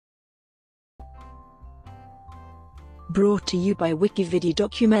Brought to you by WikiVidi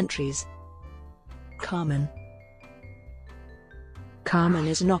documentaries. Carmen. Carmen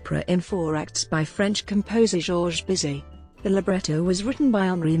is an opera in 4 acts by French composer Georges Bizet. The libretto was written by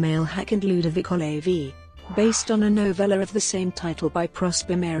Henri Meilhac and Ludovic Halévy, based on a novella of the same title by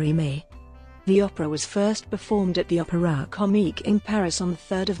Prosper Mérimée. The opera was first performed at the Opéra-Comique in Paris on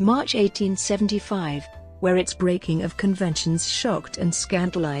 3 March 1875, where its breaking of conventions shocked and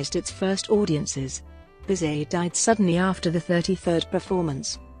scandalized its first audiences. Bizet died suddenly after the 33rd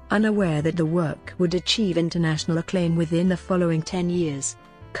performance, unaware that the work would achieve international acclaim within the following 10 years.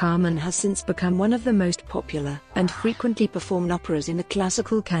 Carmen has since become one of the most popular and frequently performed operas in the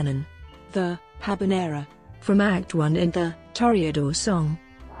classical canon. The Habanera, from Act 1 and the Toreador Song,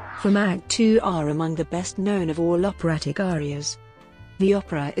 from Act 2 are among the best known of all operatic arias. The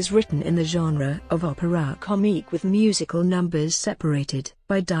opera is written in the genre of opera-comique with musical numbers separated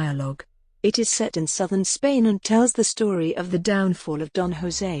by dialogue. It is set in southern Spain and tells the story of the downfall of Don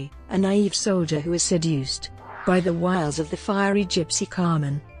José, a naive soldier who is seduced by the wiles of the fiery gypsy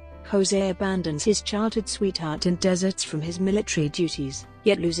Carmen. José abandons his childhood sweetheart and deserts from his military duties,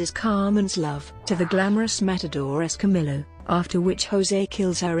 yet loses Carmen's love to the glamorous matador Camilo, after which José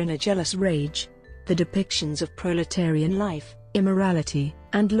kills her in a jealous rage. The depictions of proletarian life, immorality,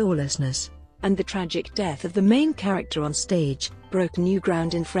 and lawlessness, and the tragic death of the main character on stage, broke new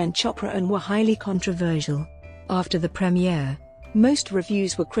ground in French opera and were highly controversial. After the premiere, most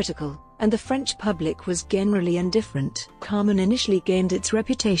reviews were critical, and the French public was generally indifferent. Carmen initially gained its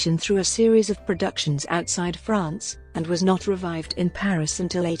reputation through a series of productions outside France, and was not revived in Paris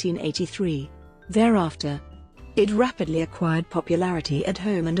until 1883. Thereafter, it rapidly acquired popularity at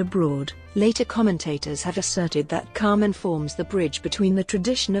home and abroad. Later commentators have asserted that Carmen forms the bridge between the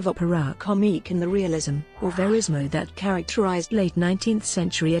tradition of opera-comique and the realism, or verismo, that characterized late 19th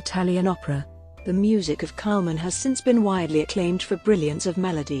century Italian opera. The music of Carmen has since been widely acclaimed for brilliance of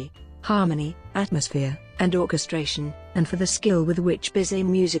melody, harmony, atmosphere, and orchestration, and for the skill with which Bizet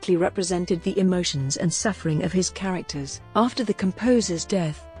musically represented the emotions and suffering of his characters. After the composer's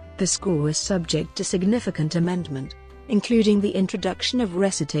death, the score is subject to significant amendment, including the introduction of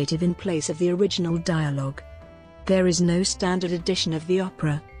recitative in place of the original dialogue. There is no standard edition of the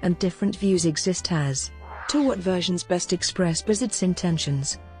opera, and different views exist as to what versions best express Bizet's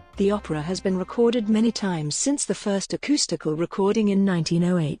intentions. The opera has been recorded many times since the first acoustical recording in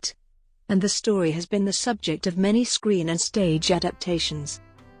 1908, and the story has been the subject of many screen and stage adaptations.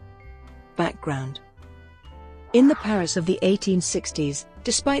 Background. In the Paris of the 1860s,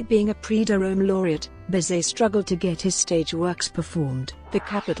 despite being a Prix de Rome laureate, Bizet struggled to get his stage works performed. The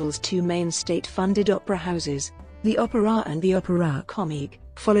capital's 2 main state-funded opera houses, the Opéra and the Opéra-Comique,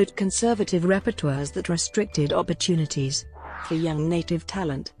 followed conservative repertoires that restricted opportunities for young native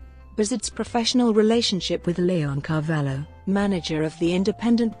talent. Bizet's professional relationship with Léon Carvalho, manager of the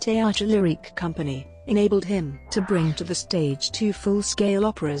independent Théâtre Lyrique company, enabled him to bring to the stage 2 full-scale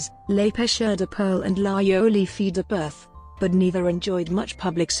operas, Les Pêcheurs de Perles and La Jolie Fille de Perth, but neither enjoyed much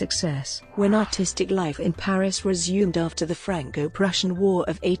public success. When artistic life in Paris resumed after the Franco-Prussian War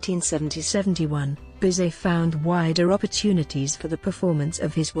of 1870-71, Bizet found wider opportunities for the performance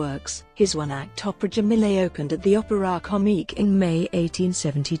of his works. His one-act opera Jamilé opened at the Opéra-Comique in May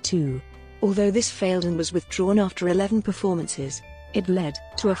 1872. Although this failed and was withdrawn after 11 performances, it led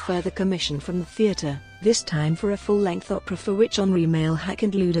to a further commission from the theatre, this time for a full-length opera for which Henri Meilhac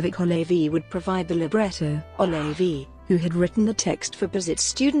and Ludovic Halévy would provide the libretto. Halévy, who had written the text for Bizet's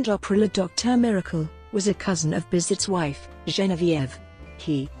student opera Le Docteur Miracle, was a cousin of Bizet's wife, Geneviève.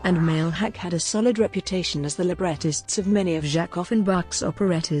 He and Meilhac had a solid reputation as the librettists of many of Jacques Offenbach's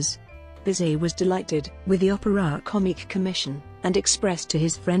operettas. Bizet was delighted with the Opéra-Comique commission, and expressed to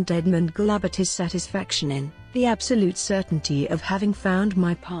his friend Edmond Glabat his satisfaction in the absolute certainty of having found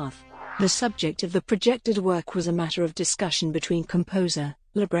my path. The subject of the projected work was a matter of discussion between composer,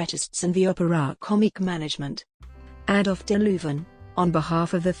 librettists and the Opéra-Comique management. Adolphe de Louvain, on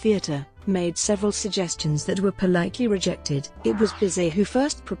behalf of the theatre, made several suggestions that were politely rejected. It was Bizet who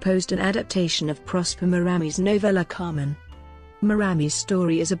first proposed an adaptation of Prosper Mérimée's novella Carmen. Mérimée's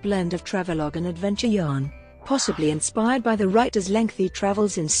story is a blend of travelogue and adventure yarn, possibly inspired by the writer's lengthy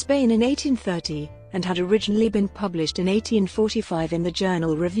travels in Spain in 1830, and had originally been published in 1845 in the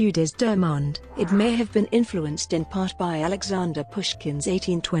journal Revue des Deux Mondes. It may have been influenced in part by Alexander Pushkin's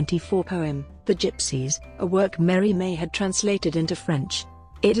 1824 poem, The Gypsies, a work Mérimée had translated into French.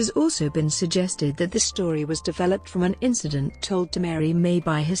 It has also been suggested that the story was developed from an incident told to Mérimée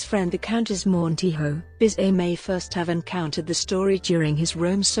by his friend the Countess Montijo. Bizet may first have encountered the story during his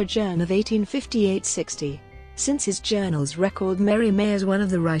Rome sojourn of 1858-60. since his journals record Mérimée as one of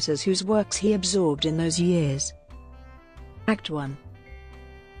the writers whose works he absorbed in those years. Act 1.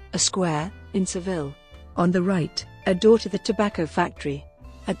 A square, in Seville. On the right, a door to the tobacco factory.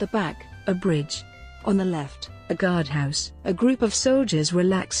 At the back, a bridge. On the left, a guardhouse. A group of soldiers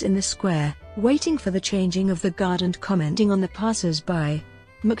relax in the square, waiting for the changing of the guard and commenting on the passers-by.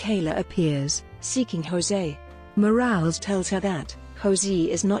 Michaela appears, seeking José. Morales tells her that José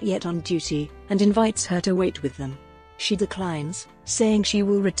is not yet on duty, and invites her to wait with them. She declines, saying she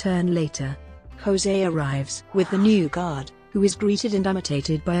will return later. José arrives with the new guard, who is greeted and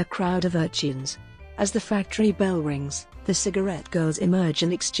imitated by a crowd of urchins. As the factory bell rings, the cigarette girls emerge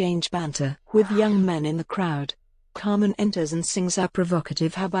and exchange banter with young men in the crowd. Carmen enters and sings a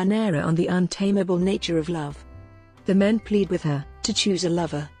provocative habanera on the untamable nature of love. The men plead with her to choose a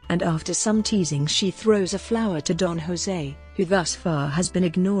lover, and after some teasing she throws a flower to Don José, who thus far has been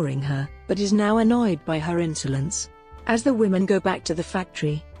ignoring her, but is now annoyed by her insolence. As the women go back to the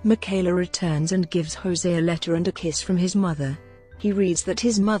factory, Michaela returns and gives José a letter and a kiss from his mother. He reads that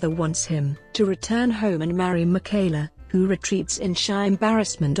his mother wants him to return home and marry Michaela, who retreats in shy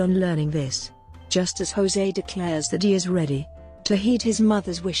embarrassment on learning this. Just as José declares that he is ready to heed his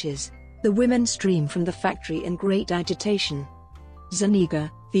mother's wishes, the women stream from the factory in great agitation.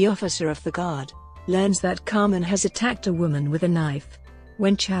 Zuniga, the officer of the guard, learns that Carmen has attacked a woman with a knife.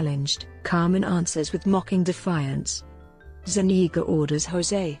 When challenged, Carmen answers with mocking defiance. Zuniga orders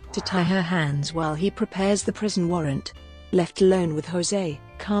José to tie her hands while he prepares the prison warrant. Left alone with José,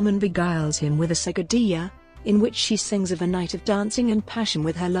 Carmen beguiles him with a seguidilla, in which she sings of a night of dancing and passion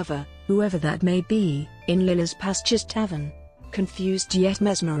with her lover, whoever that may be, in Lila's Pastures tavern. Confused yet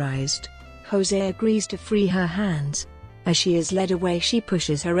mesmerized, José agrees to free her hands. As she is led away, she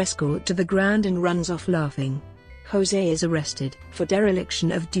pushes her escort to the ground and runs off laughing. José is arrested for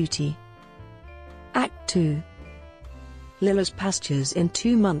dereliction of duty. Act 2. Lila's Pastures. In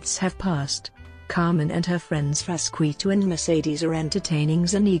 2 months have passed. Carmen and her friends Frasquito and Mercedes are entertaining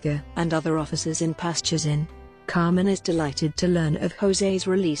Zuniga and other officers in Pastures Inn. Carmen is delighted to learn of José's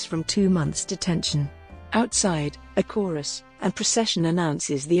release from 2 months' detention. Outside, a chorus and procession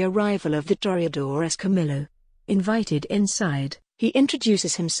announces the arrival of the Toreador Escamillo. Invited inside, he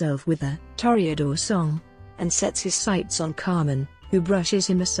introduces himself with a Toreador Song, and sets his sights on Carmen, who brushes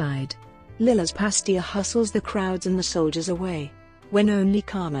him aside. Lila's Pastia hustles the crowds and the soldiers away. When only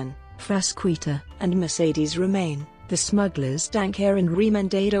Carmen, Frasquita, and Mercedes remain, the smugglers Danker and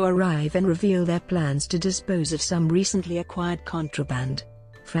Remendado arrive and reveal their plans to dispose of some recently acquired contraband.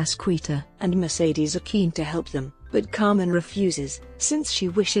 Frasquita and Mercedes are keen to help them, but Carmen refuses, since she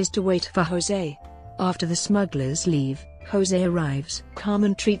wishes to wait for José. After the smugglers leave, José arrives.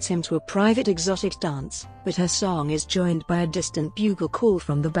 Carmen treats him to a private exotic dance, but her song is joined by a distant bugle call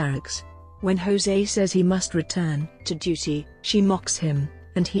from the barracks. When José says he must return to duty, she mocks him,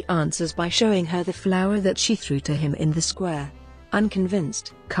 and he answers by showing her the flower that she threw to him in the square.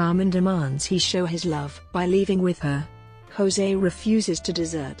 Unconvinced, Carmen demands he show his love by leaving with her. José refuses to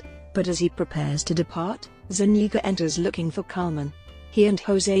desert, but as he prepares to depart, Zuniga enters looking for Carmen. He and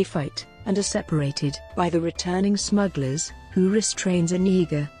José fight, and are separated by the returning smugglers, who restrain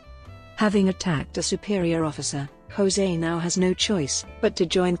Zuniga. Having attacked a superior officer, José now has no choice but to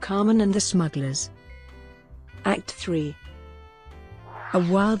join Carmen and the smugglers. Act 3. A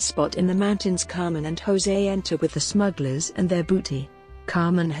wild spot in the mountains. Carmen and José enter with the smugglers and their booty.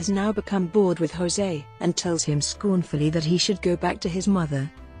 Carmen has now become bored with José, and tells him scornfully that he should go back to his mother.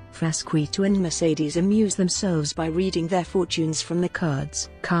 Frasquito and Mercedes amuse themselves by reading their fortunes from the cards.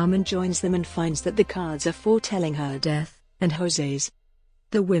 Carmen joins them and finds that the cards are foretelling her death, and José's.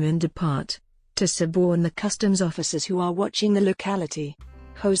 The women depart to suborn the customs officers who are watching the locality.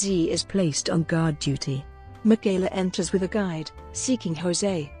 José is placed on guard duty. Michaela enters with a guide, seeking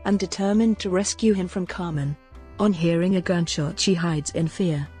José, and determined to rescue him from Carmen. On hearing a gunshot, she hides in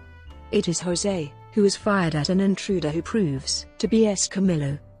fear. It is José, who is fired at an intruder who proves to be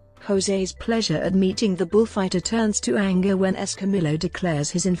Escamillo. José's pleasure at meeting the bullfighter turns to anger when Escamillo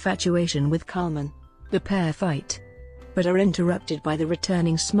declares his infatuation with Carmen. The pair fight, but are interrupted by the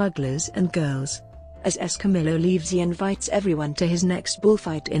returning smugglers and girls. As Escamillo leaves, he invites everyone to his next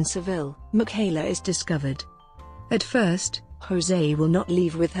bullfight in Seville. Michaela is discovered. At first, José will not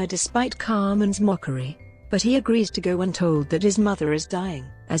leave with her despite Carmen's mockery, but he agrees to go when told that his mother is dying.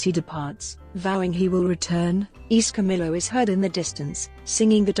 As he departs, vowing he will return, Escamillo is heard in the distance,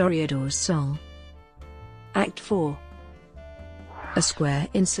 singing the Toreador Song. Act 4. A square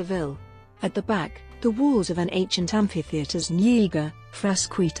in Seville. At the back, the walls of an ancient amphitheatre. Zuniga,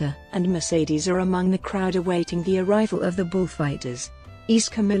 Frasquita, and Mercedes are among the crowd awaiting the arrival of the bullfighters.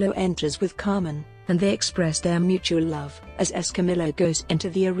 Escamillo enters with Carmen, and they express their mutual love. As Escamillo goes into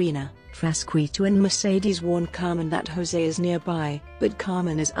the arena, Frasquito and Mercedes warn Carmen that José is nearby, but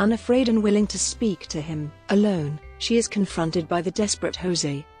Carmen is unafraid and willing to speak to him. Alone, she is confronted by the desperate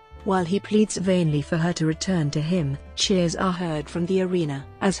José. While he pleads vainly for her to return to him, cheers are heard from the arena.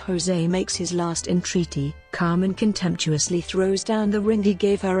 As José makes his last entreaty, Carmen contemptuously throws down the ring he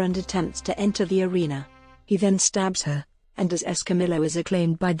gave her and attempts to enter the arena. He then stabs her, and as Escamillo is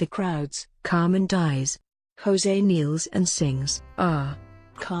acclaimed by the crowds, Carmen dies. José kneels and sings, "Ah,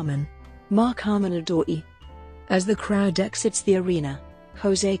 Carmen, ma Carmen adore." As the crowd exits the arena,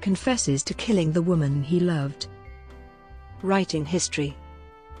 José confesses to killing the woman he loved. Writing history.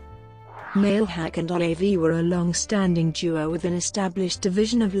 Meilhac and Halévy were a long-standing duo with an established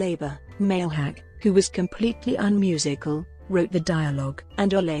division of labor. Meilhac, who was completely unmusical, wrote the dialogue,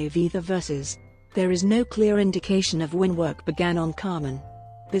 and Halévy the verses. There is no clear indication of when work began on Carmen.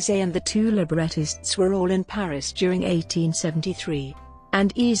 Bizet and the two librettists were all in Paris during 1873,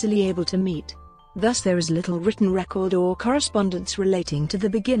 and easily able to meet. Thus there is little written record or correspondence relating to the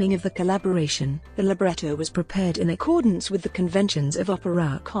beginning of the collaboration. The libretto was prepared in accordance with the conventions of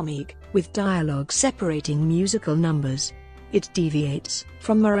Opéra-Comique, with dialogue separating musical numbers. It deviates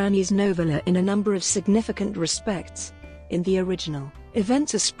from Mérimées' novella in a number of significant respects. In the original,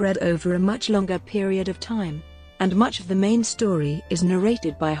 events are spread over a much longer period of time, and much of the main story is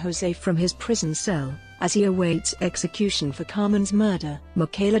narrated by José from his prison cell, as he awaits execution for Carmen's murder.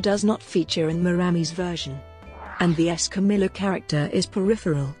 Michaela does not feature in Mérimées' version, and the Escamillo character is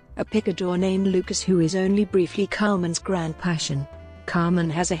peripheral, a picador named Lucas who is only briefly Carmen's grand passion. Carmen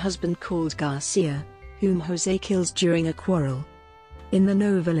has a husband called Garcia, whom José kills during a quarrel. In the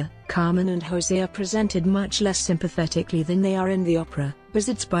novella, Carmen and José are presented much less sympathetically than they are in the opera.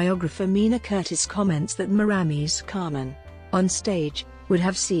 Bizet's biographer Mina Curtis comments that Mérimées' Carmen, on stage, would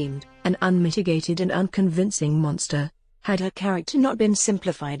have seemed an unmitigated and unconvincing monster, had her character not been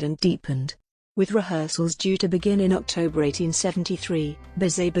simplified and deepened. With rehearsals due to begin in October 1873,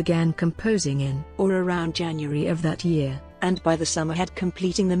 Bizet began composing in or around January of that year, and by the summer had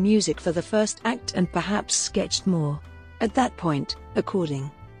completing the music for the first act and perhaps sketched more. At that point,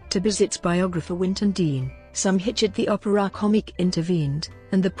 according to Bizet's biographer Winton Dean, some hitch at the Opéra-Comique intervened,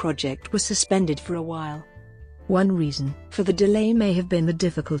 and the project was suspended for a while. One reason for the delay may have been the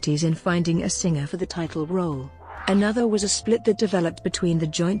difficulties in finding a singer for the title role. Another was a split that developed between the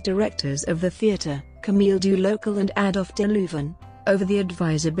joint directors of the theatre, Camille Dulocal and Adolphe de Louvain, over the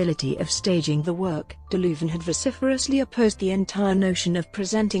advisability of staging the work. De Louvain had vociferously opposed the entire notion of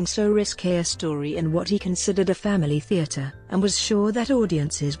presenting so risque a story in what he considered a family theatre, and was sure that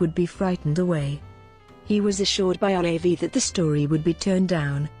audiences would be frightened away. He was assured by Halévy that the story would be toned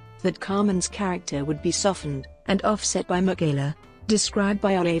down, that Carmen's character would be softened and offset by Michaela, described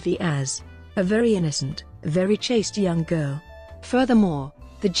by Halévy as a very innocent, very chaste young girl. Furthermore,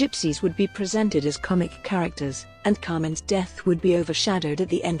 the gypsies would be presented as comic characters, and Carmen's death would be overshadowed at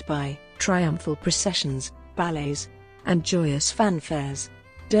the end by triumphal processions, ballets, and joyous fanfares.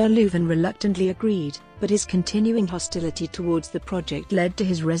 De Louvain reluctantly agreed, but his continuing hostility towards the project led to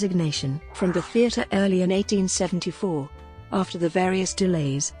his resignation from the theatre early in 1874. After the various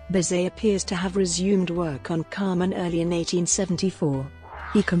delays, Bizet appears to have resumed work on Carmen early in 1874.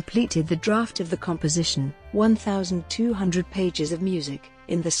 He completed the draft of the composition, 1,200 pages of music,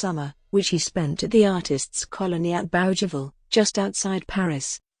 in the summer, which he spent at the artists' colony at Bougival, just outside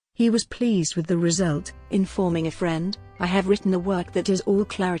Paris. He was pleased with the result, informing a friend, "I have written a work that is all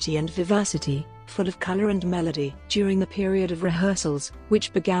clarity and vivacity, full of color and melody." During the period of rehearsals,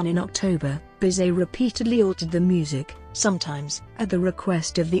 which began in October, Bizet repeatedly altered the music, sometimes at the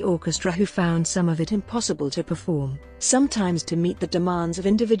request of the orchestra who found some of it impossible to perform, sometimes to meet the demands of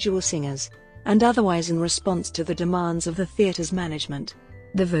individual singers, and otherwise in response to the demands of the theatre's management.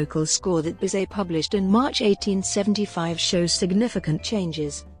 The vocal score that Bizet published in March 1875 shows significant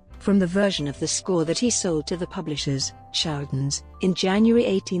changes from the version of the score that he sold to the publishers, Chaudens, in January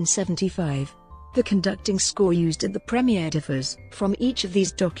 1875. The conducting score used at the premiere differs from each of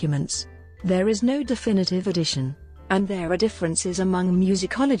these documents. There is no definitive edition, and there are differences among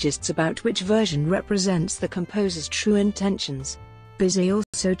musicologists about which version represents the composer's true intentions. Bizet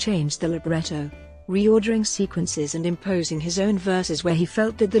also changed the libretto, reordering sequences and imposing his own verses where he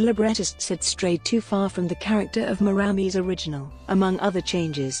felt that the librettists had strayed too far from the character of Mérimées' original. Among other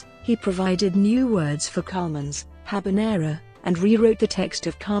changes, he provided new words for Carmen's Habanera, and rewrote the text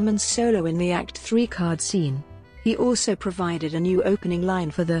of Carmen's solo in the Act 3 card scene. He also provided a new opening line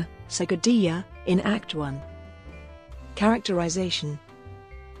for the Seguidilla in Act 1. Characterization.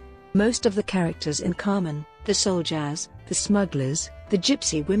 Most of the characters in Carmen, the soldiers, the smugglers, The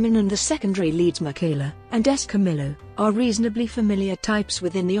gypsy women and the secondary leads Michaela and Escamillo are reasonably familiar types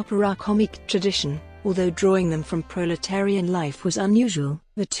within the opera-comique tradition, although drawing them from proletarian life was unusual.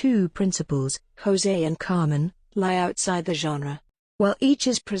 The two principals, José and Carmen, lie outside the genre. While each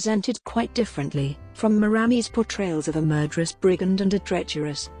is presented quite differently, from Mérimées' portrayals of a murderous brigand and a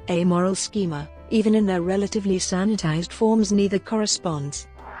treacherous, amoral schemer, even in their relatively sanitized forms neither corresponds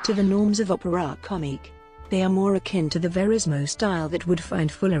to the norms of opera-comique. They are more akin to the verismo style that would find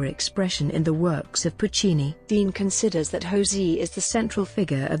fuller expression in the works of Puccini. Dean considers that José is the central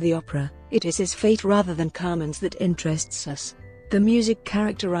figure of the opera. It is his fate rather than Carmen's that interests us. The music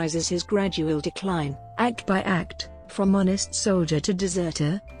characterizes his gradual decline, act by act, from honest soldier to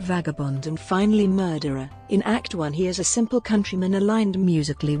deserter, vagabond and finally murderer. In Act 1 he is a simple countryman aligned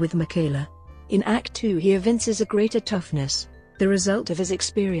musically with Michaela. In Act 2 he evinces a greater toughness, the result of his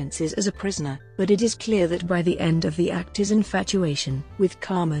experiences as a prisoner, but it is clear that by the end of the act his infatuation with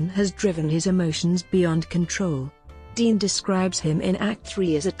Carmen has driven his emotions beyond control. Dean describes him in Act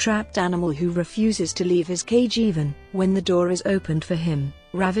 3 as a trapped animal who refuses to leave his cage even when the door is opened for him,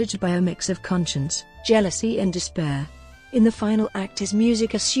 ravaged by a mix of conscience, jealousy and despair. In the final act his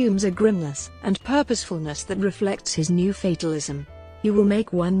music assumes a grimness and purposefulness that reflects his new fatalism. He will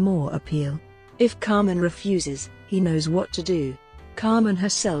make one more appeal. If Carmen refuses, he knows what to do. Carmen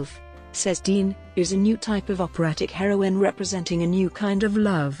herself, says Dean, is a new type of operatic heroine representing a new kind of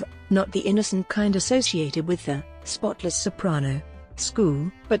love, not the innocent kind associated with the spotless soprano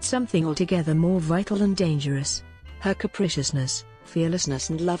school, but something altogether more vital and dangerous. Her capriciousness, fearlessness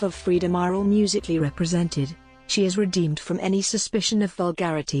and love of freedom are all musically represented. She is redeemed from any suspicion of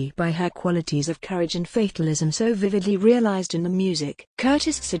vulgarity by her qualities of courage and fatalism so vividly realized in the music.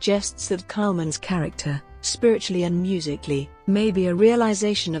 Curtis suggests that Carmen's character, spiritually and musically, may be a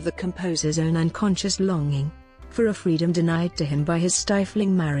realization of the composer's own unconscious longing for a freedom denied to him by his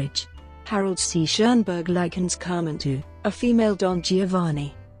stifling marriage. Harold C. Schoenberg likens Carmen to a female Don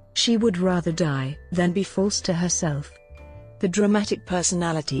Giovanni. She would rather die than be false to herself. The dramatic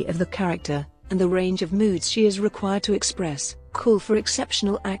personality of the character, and the range of moods she is required to express, call for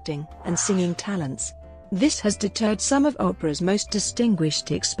exceptional acting and singing talents. This has deterred some of opera's most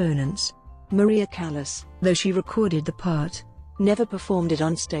distinguished exponents. Maria Callas, though she recorded the part, never performed it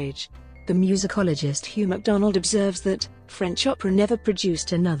on stage. The musicologist Hugh MacDonald observes that French opera never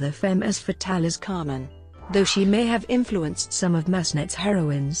produced another femme as fatale as Carmen, though she may have influenced some of Massenet's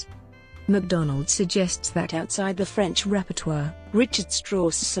heroines. MacDonald suggests that outside the French repertoire, Richard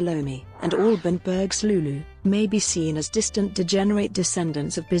Strauss's Salome and Alban Berg's Lulu may be seen as distant degenerate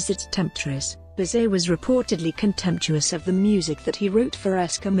descendants of Bizet's Temptress. Bizet was reportedly contemptuous of the music that he wrote for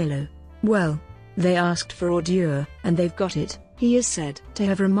Escamillo. "Well, they asked for ordure, and they've got it," he is said to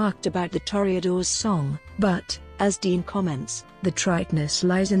have remarked about the Toreador Song, but, as Dean comments, the triteness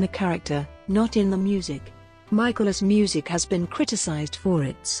lies in the character, not in the music. Michaela's music has been criticized for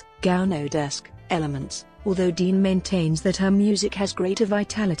its Gounodesque elements, although Dean maintains that her music has greater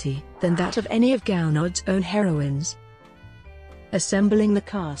vitality than that of any of Gounod's own heroines. Assembling the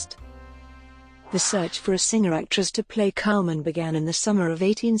cast. The search for a singer-actress to play Carmen began in the summer of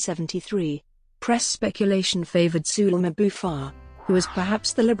 1873. Press speculation favored Sulma Bouffard, who was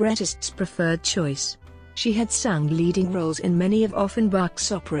perhaps the librettist's preferred choice. She had sung leading roles in many of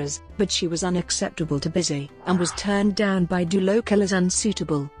Offenbach's operas, but she was unacceptable to Bizet, and was turned down by Dulocal as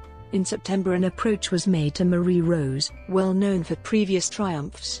unsuitable. In September an approach was made to Marie Rose, well known for previous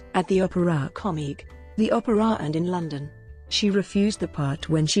triumphs at the Opéra-Comique, the Opera and in London. She refused the part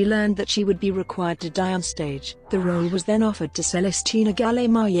when she learned that she would be required to die on stage. The role was then offered to Célestine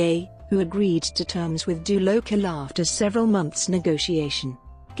Gallier-Maillet, who agreed to terms with Dulocal after several months' negotiation.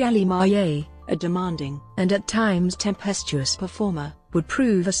 Gallier-Maillet, a demanding and at times tempestuous performer, would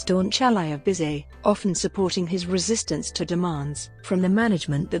prove a staunch ally of Bizet, often supporting his resistance to demands from the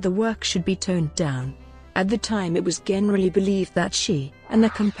management that the work should be toned down. At the time it was generally believed that she and the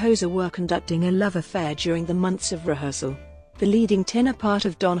composer were conducting a love affair during the months of rehearsal. The leading tenor part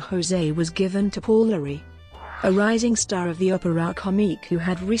of Don José was given to Paul Larrey, a rising star of the Opéra-Comique who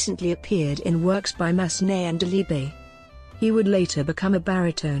had recently appeared in works by Massenet and Delibes. He would later become a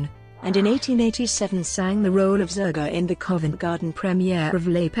baritone, and in 1887 sang the role of Zerga in the Covent Garden premiere of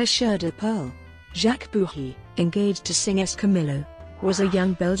Les Pêcheurs de Perles. Jacques Bouhy, engaged to sing Escamillo, was a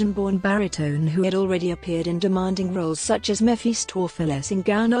young Belgian-born baritone who had already appeared in demanding roles such as Mephistopheles in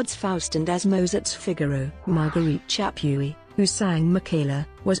Gounod's Faust and as Mozart's Figaro. Marguerite Chapuis, who sang Michaela,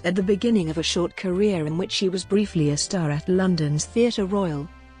 was at the beginning of a short career in which she was briefly a star at London's Theatre Royal,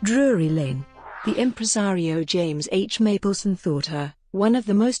 Drury Lane. The impresario James H. Mapleson thought her one of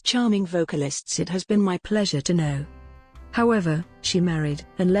the most charming vocalists it has been my pleasure to know. However, she married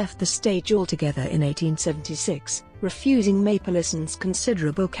and left the stage altogether in 1876, refusing Mapleton's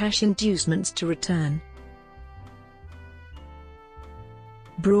considerable cash inducements to return.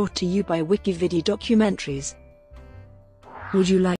 Brought to you by WikiVidi Documentaries. Would you like